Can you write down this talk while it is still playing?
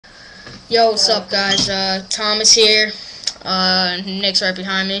Yo, what's up, guys? Thomas here. Nick's right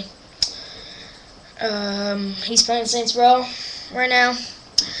behind me. He's playing Saints Row right now.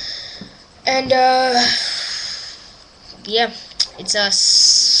 And, yeah,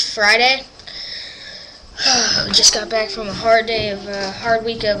 it's Friday. We just got back from a hard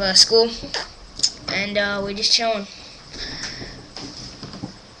week of school. And, we're just chilling.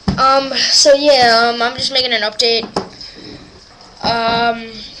 So yeah, I'm just making an update.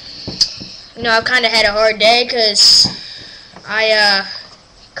 I've kind of had a hard day because I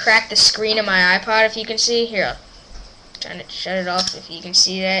cracked the screen of my iPod, if you can see. Here, I'm trying to shut it off if you can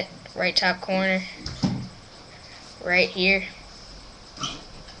see that. Right top corner. Right here.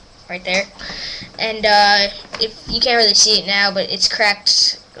 Right there. And if you can't really see it now, but it's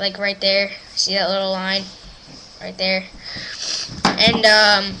cracked like right there. See that little line? Right there. And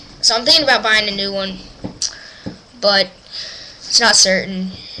so I'm thinking about buying a new one, but it's not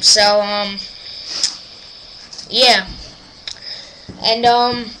certain. So yeah. And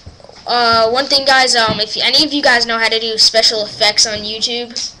one thing, guys, if any of you guys know how to do special effects on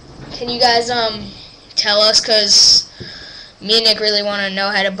YouTube, can you guys tell us? Cause me and Nick really want to know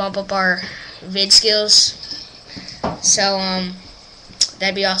how to bump up our vid skills. So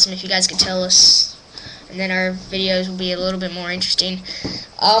that'd be awesome if you guys could tell us, and then our videos will be a little bit more interesting.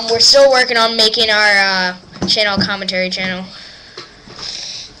 We're still working on making our channel commentary channel,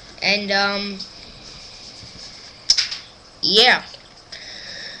 and yeah,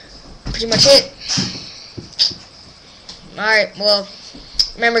 pretty much it. Alright, well,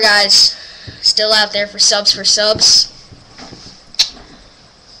 remember, guys, still out there for subs.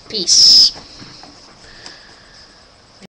 Peace.